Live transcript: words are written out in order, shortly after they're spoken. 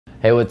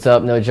Hey, what's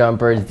up? No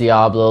jumpers,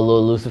 Diablo,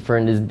 Lil Lucifer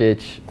in this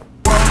bitch.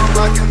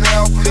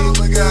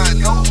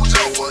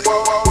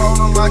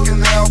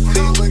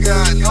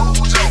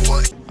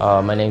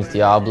 My name's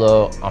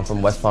Diablo. I'm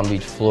from West Palm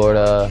Beach,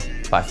 Florida,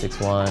 5'6".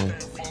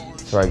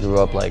 That's where I grew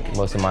up like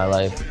most of my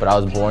life. But I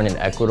was born in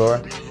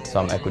Ecuador, so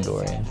I'm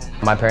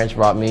Ecuadorian. My parents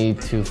brought me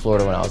to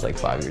Florida when I was like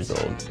 5 years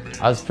old.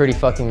 I was pretty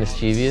fucking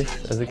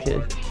mischievous as a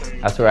kid.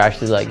 That's where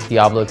actually like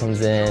Diablo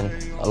comes in,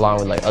 along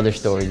with like other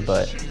stories,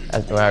 but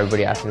when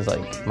everybody asks me, it's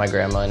like my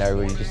grandma and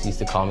everybody just used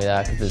to call me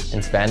that, because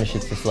in Spanish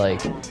it's just like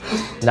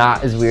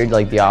not as weird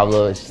like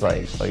Diablo. It's just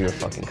like, oh, you're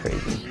fucking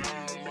crazy.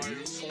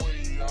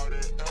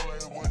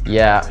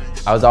 Yeah,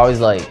 I was always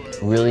like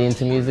really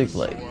into music,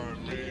 like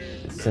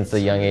since a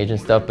young age and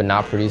stuff, but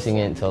not producing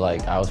it until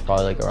like I was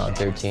probably like around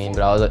 13.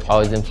 But I was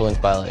always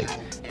influenced by like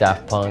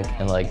Daft Punk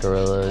and like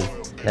Gorillaz.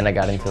 Then I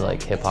got into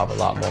like hip hop a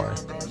lot more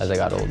as I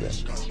got older.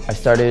 I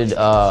started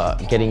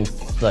getting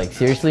like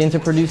seriously into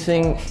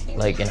producing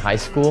like in high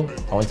school.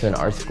 I went to an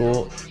art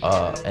school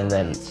and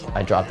then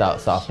I dropped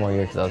out sophomore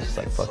year because I was just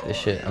like, fuck this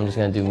shit, I'm just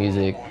gonna do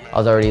music. I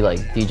was already like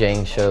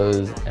DJing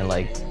shows and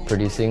like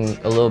producing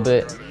a little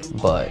bit,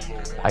 but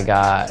I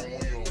got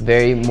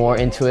very more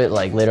into it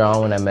like later on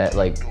when I met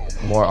like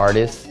more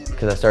artists,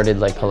 because I started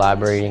like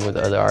collaborating with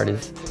other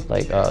artists.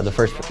 Like the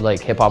first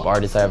like hip hop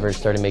artist I ever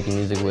started making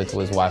music with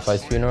was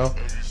Wifis Funeral,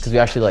 because we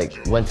actually like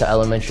went to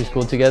elementary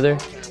school together,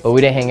 but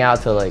we didn't hang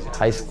out till like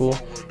high school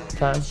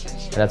time,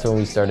 and that's when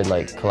we started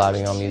like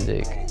collabing on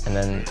music. And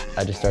then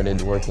I just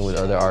started working with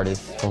other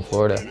artists from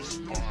Florida,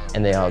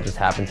 and they all just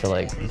happened to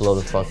like blow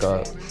the fuck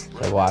up,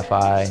 like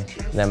Wi-Fi.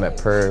 And then I met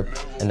Purpp,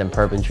 and then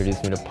Purpp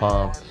introduced me to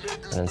Pump,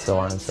 and then so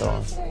on and so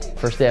on.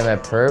 First day I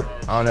met Purpp,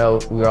 I don't know,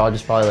 we were all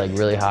just probably like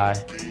really high,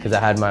 because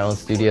I had my own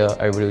studio.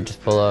 Everybody would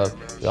just pull up,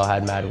 we all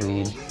had mad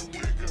weed,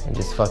 and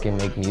just fucking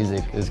make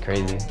music. It was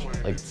crazy.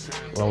 Like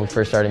when we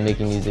first started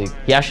making music,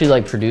 he actually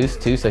like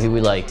produced too, so he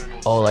would like,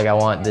 oh, like I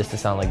want this to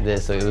sound like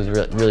this. So it was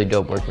really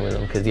dope working with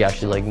him, because he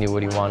actually like knew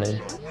what he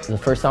wanted. And the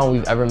first song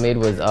we've ever made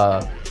was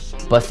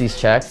Bust These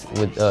Checks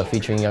with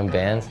featuring Young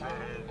Bands,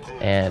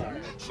 and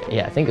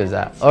yeah, I think it was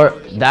that,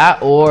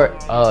 or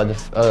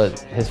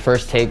his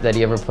first tape that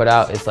he ever put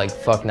out. It's like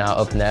Fuck Now,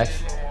 Up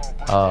Next,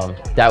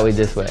 That Way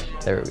This Way.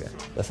 There we go.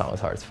 That song was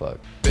hard as fuck.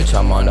 Bitch,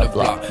 I'm on the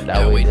block.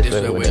 That way this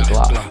way with the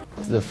Glock.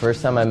 The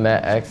first time I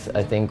met X,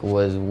 I think,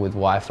 was with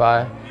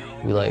Wi-Fi.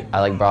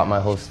 I brought my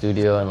whole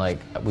studio, and like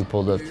we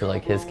pulled up to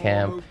like his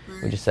camp.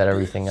 We just set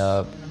everything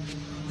up.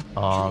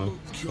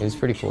 It was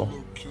pretty cool.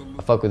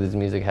 I fuck with his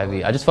music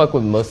heavy. I just fuck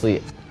with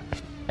mostly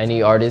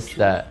any artist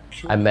that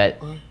I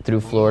met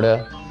through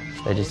Florida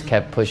that just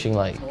kept pushing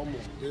like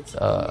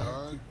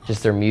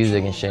just their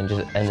music and shit, and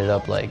just ended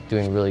up like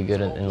doing really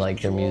good in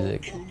like their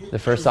music. The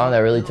first song that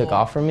really took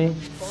off for me,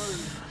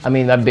 I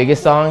mean, my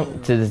biggest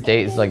song to this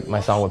date is like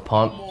my song with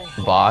Pump,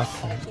 Boss.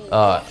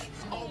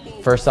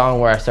 First song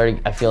where I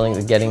started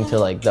feeling getting to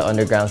like the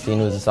underground scene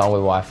was a song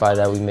with Wi-Fi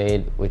that we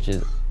made, which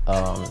is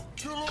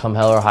Come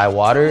Hell or High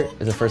Water.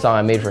 Is the first song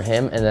I made for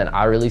him, and then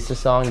I released a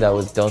song that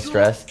was Don't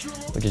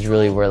Stress, which is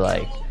really where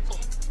like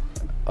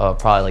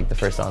probably like the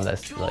first song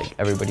that's like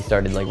everybody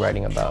started like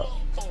writing about.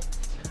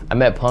 I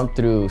met Pump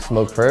through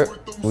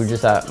Smokepurpp. We were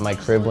just at my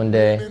crib one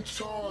day,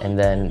 and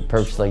then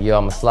Purpp's just like, yo,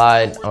 I'm gonna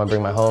slide, I'm gonna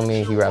bring my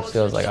homie, he raps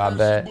skills, like, I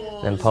bet.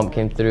 And then Pump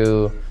came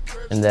through,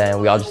 and then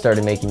we all just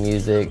started making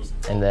music,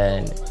 and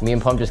then me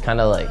and Pump just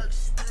kind of like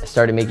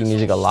started making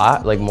music a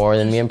lot, like more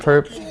than me and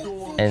Purpp,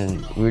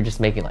 and we were just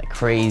making like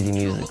crazy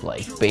music,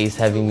 like bass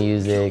heavy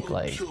music,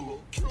 like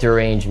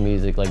deranged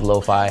music, like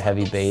lo-fi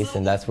heavy bass.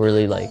 And that's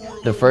really like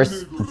the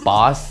first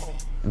Boss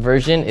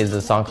version is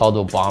a song called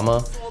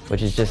Obama,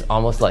 which is just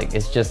almost like,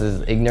 it's just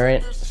as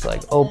ignorant. It's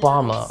like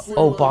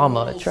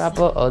Obama,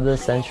 trapper of the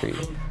century,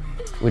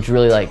 which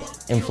really like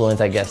influenced,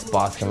 I guess,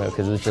 Boss coming up,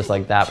 because it was just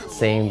like that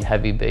same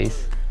heavy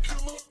bass.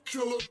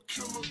 Do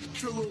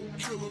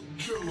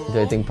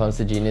I think Pump's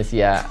a genius?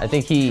 Yeah, I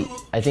think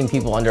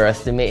people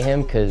underestimate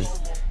him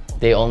because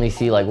they only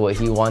see like what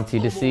he wants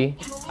you to see.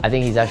 I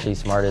think he's actually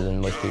smarter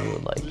than most people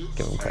would like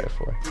give him credit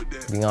for.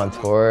 Being on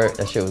tour,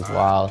 that shit was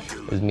wild.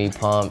 It was me,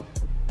 Pump,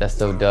 That's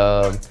So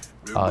Dub,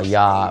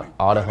 yeah,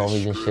 all the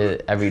homies and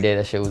shit. Every day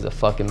that shit was a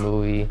fucking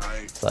movie.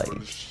 It's like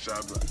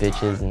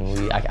bitches and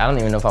weed. I don't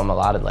even know if I'm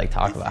allowed to like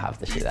talk about half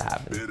the shit that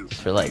happened,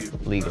 just for like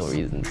legal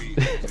reasons.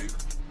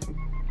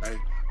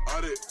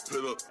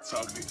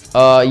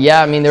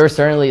 Yeah, I mean, there were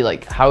certainly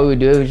like how we would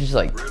do it was just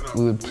like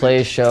we would play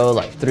a show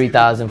like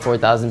 3,000,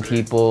 4,000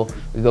 people.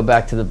 We go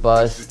back to the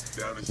bus.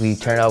 We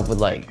turn up with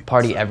like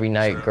party every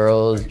night,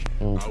 girls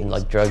and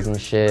like drugs and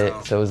shit.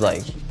 So it was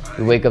like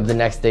we wake up the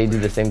next day, do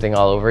the same thing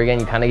all over again.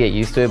 You kind of get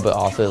used to it, but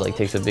also it like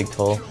takes a big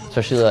toll.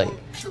 Especially like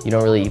you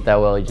don't really eat that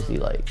well. You just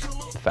eat like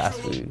fast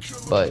food.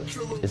 But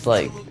it's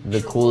like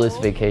the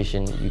coolest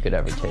vacation you could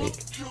ever take,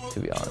 to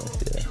be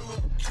honest. Yeah.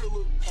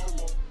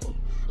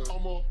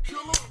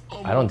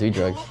 I don't do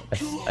drugs.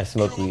 I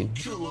smoke weed,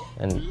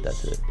 and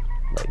that's it.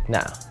 Like,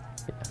 nah.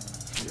 Yeah.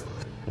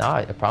 Nah,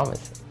 I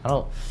promise. I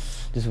don't.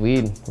 Just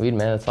weed, man.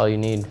 That's all you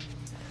need.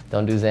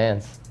 Don't do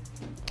Xans.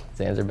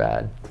 Xans are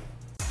bad.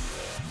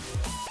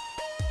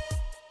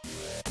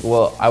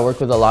 Well, I work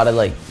with a lot of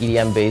like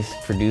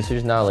EDM-based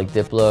producers now, like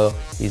Diplo,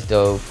 he's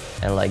dope,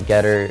 and like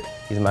Getter,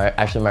 he's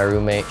actually my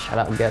roommate. Shout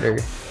out Getter.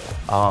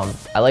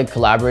 I like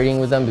collaborating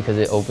with them because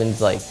it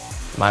opens like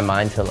my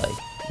mind to like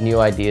new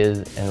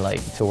ideas and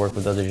like to work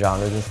with other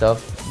genres and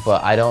stuff.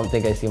 But I don't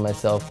think I see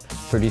myself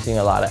producing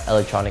a lot of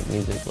electronic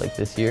music like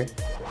this year,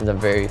 because I'm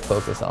very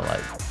focused on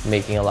like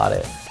making a lot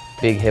of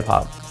big hip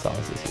hop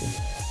songs this year.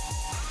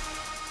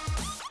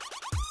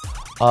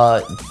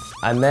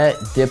 I met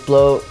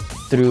Diplo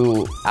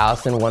through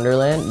Alice in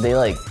Wonderland. They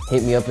like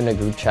hit me up in a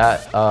group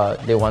chat.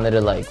 They wanted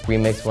to like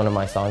remix one of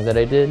my songs that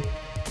I did.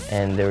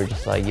 And they were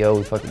just like, yo,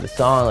 we fucked with the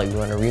song, like we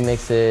want to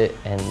remix it.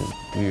 And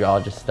we all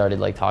just started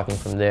like talking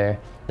from there.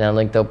 Then I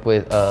linked up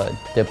with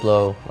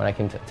Diplo when I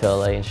came to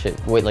LA and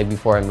shit. Like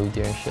before I moved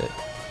here and shit.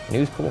 And he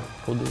was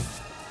cool dude.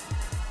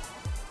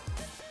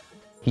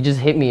 He just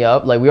hit me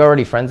up, like we were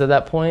already friends at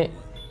that point.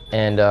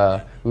 And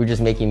we were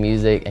just making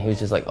music, and he was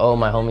just like, oh,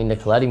 my homie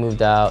Nicoletti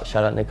moved out.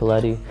 Shout out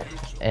Nicoletti.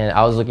 And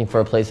I was looking for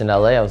a place in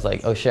LA. I was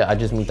like, oh shit, I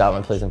just moved out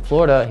my place in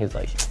Florida. He was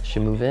like,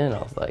 should move in. I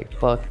was like,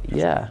 fuck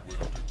yeah.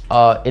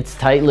 It's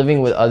tight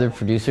living with other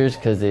producers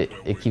because it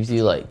keeps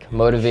you like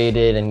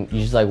motivated, and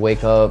you just like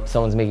wake up,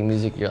 someone's making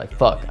music, you're like,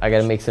 fuck, I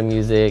gotta make some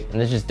music.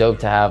 And it's just dope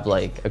to have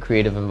like a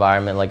creative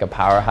environment, like a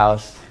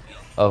powerhouse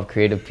of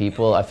creative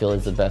people. I feel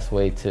it's the best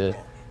way to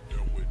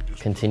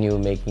continue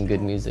making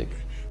good music.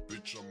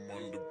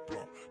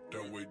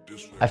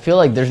 I feel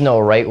like there's no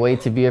right way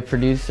to be a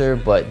producer,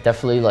 but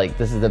definitely like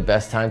this is the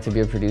best time to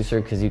be a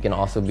producer because you can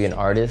also be an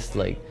artist.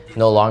 Like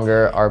no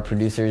longer are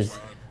producers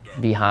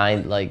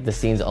behind like the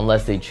scenes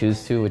unless they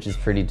choose to, which is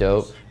pretty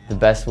dope. The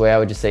best way I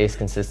would just say is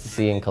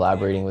consistency and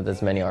collaborating with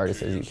as many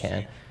artists as you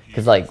can.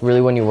 Because like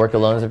really when you work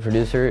alone as a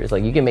producer, it's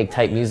like you can make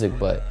tight music,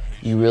 but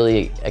you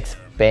really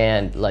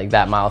expand like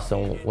that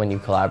milestone when you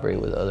collaborate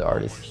with other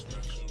artists.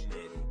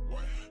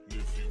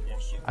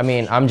 I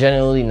mean, I'm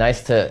genuinely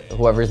nice to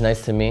whoever's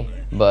nice to me,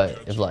 but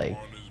if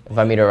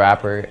I meet a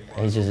rapper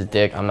and he's just a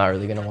dick, I'm not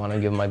really gonna want to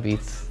give him my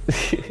beats.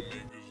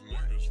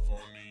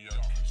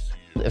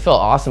 It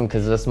felt awesome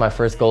because that's my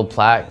first gold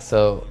plaque,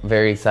 so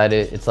very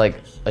excited. It's like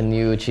a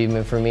new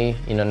achievement for me.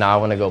 You know, now I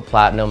want to go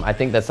platinum. I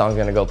think that song's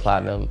gonna go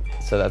platinum,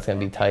 so that's gonna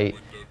be tight.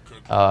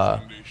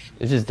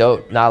 It's just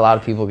dope. Not a lot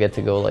of people get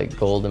to go like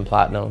gold and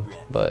platinum,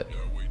 but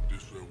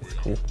it's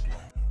cool.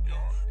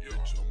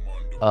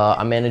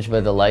 I'm managed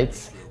by The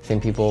Lights. Same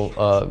people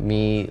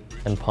me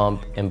and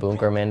Pump and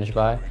Boonk are managed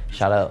by.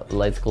 Shout out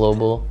Lights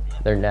Global,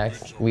 they're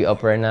next. We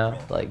up right now,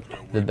 like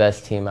the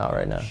best team out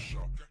right now.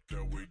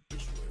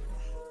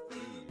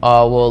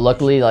 Well,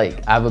 luckily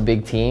like I have a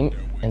big team,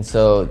 and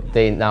so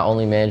they not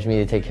only manage me,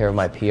 they take care of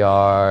my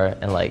PR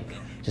and like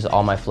just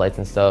all my flights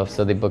and stuff.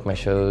 So they book my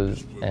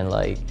shows and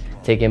like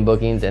take in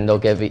bookings, and they'll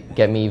get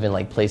me even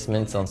like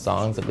placements on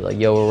songs. They'll be like,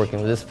 yo, we're working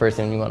with this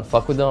person, you wanna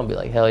fuck with them? I'll be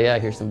like, hell yeah,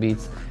 here's some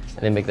beats. And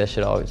they make that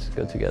shit always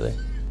go together.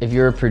 If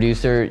you're a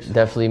producer,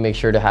 definitely make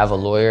sure to have a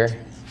lawyer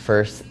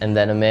first, and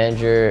then a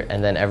manager,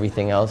 and then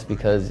everything else,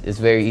 because it's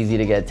very easy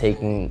to get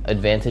taken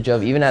advantage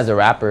of. Even as a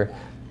rapper,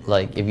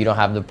 like if you don't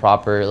have the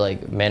proper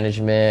like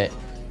management,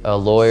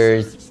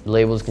 lawyers,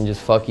 labels can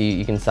just fuck you.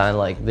 You can sign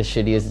like the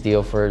shittiest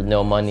deal for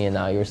no money, and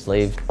now you're a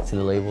slave to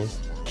the labels.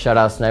 Shout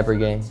out Sniper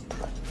Gang,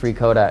 free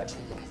Kodak.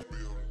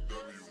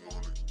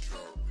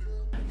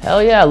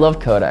 Hell yeah, I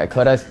love Kodak.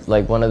 Kodak's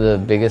like one of the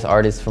biggest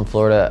artists from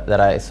Florida that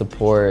I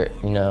support,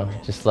 you know,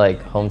 just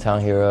like hometown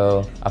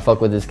hero. I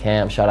fuck with his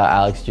camp. Shout out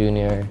Alex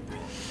Jr.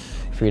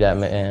 Free that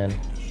man,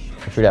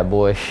 free that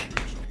boy.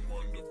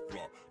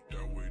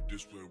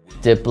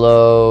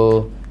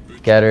 Diplo,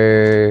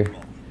 Getter,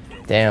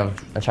 damn,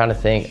 I'm trying to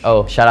think.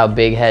 Oh, shout out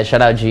Big Head,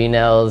 shout out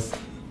G-Nels.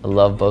 I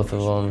love both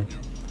of them.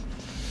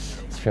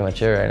 That's pretty much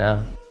it right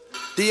now.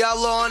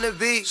 Diablo on the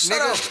beat,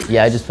 nigga.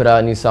 Yeah, I just put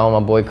out a new song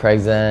with my boy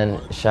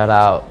Xxxtentacion. Shout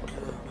out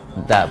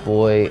that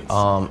boy.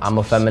 I'm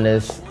a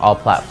feminist, all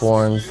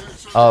platforms.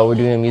 We're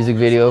doing a music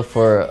video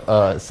for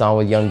a song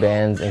with Young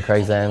Bands and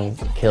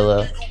Xxxtentacion,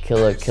 Killa.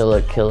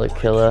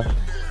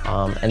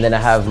 And then I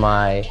have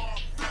my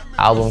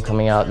album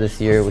coming out this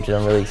year, which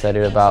I'm really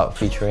excited about,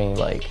 featuring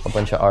like a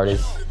bunch of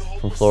artists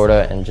from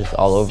Florida and just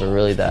all over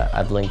really that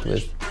I've linked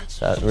with.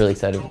 So I'm really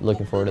excited,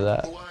 looking forward to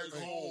that.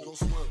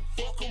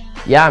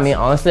 Yeah, I mean,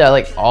 honestly, I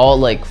like all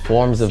like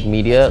forms of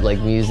media, like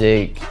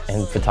music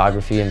and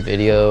photography and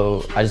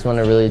video. I just want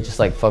to really just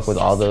like fuck with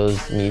all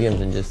those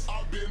mediums and just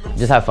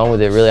have fun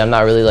with it, really. I'm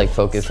not really like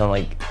focused on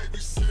like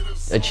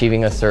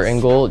achieving a certain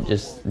goal,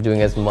 just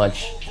doing as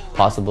much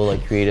possible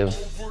like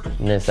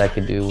creativeness I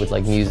could do with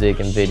like music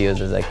and videos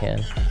as I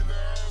can.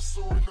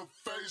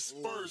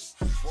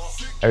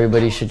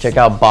 Everybody should check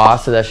out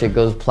Boss, so that shit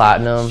goes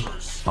platinum.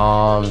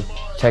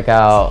 Check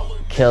out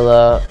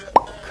Killa,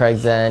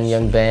 Xxxtentacion,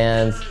 Young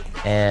Bands,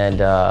 and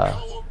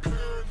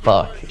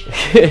fuck.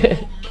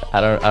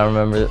 I don't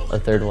remember a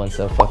third one,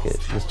 so fuck it.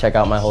 Just check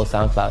out my whole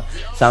SoundCloud.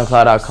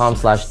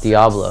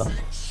 SoundCloud.com/Diablo.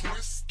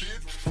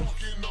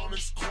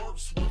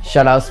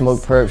 Shout out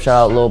Smokepurpp, shout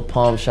out Lil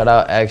Pump, shout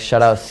out X,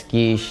 shout out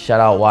Ski, shout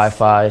out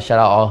Wi-Fi, shout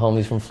out all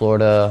homies from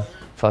Florida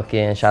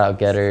Fucking shout out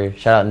Getter,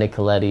 shout out Nick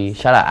Coletti,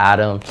 shout out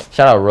Adam,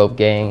 shout out Rope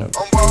Gang. I'm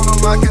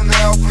ballin' like an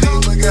alpha,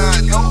 I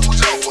got no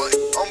joke.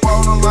 I'm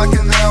ballin' like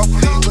an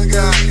alpha.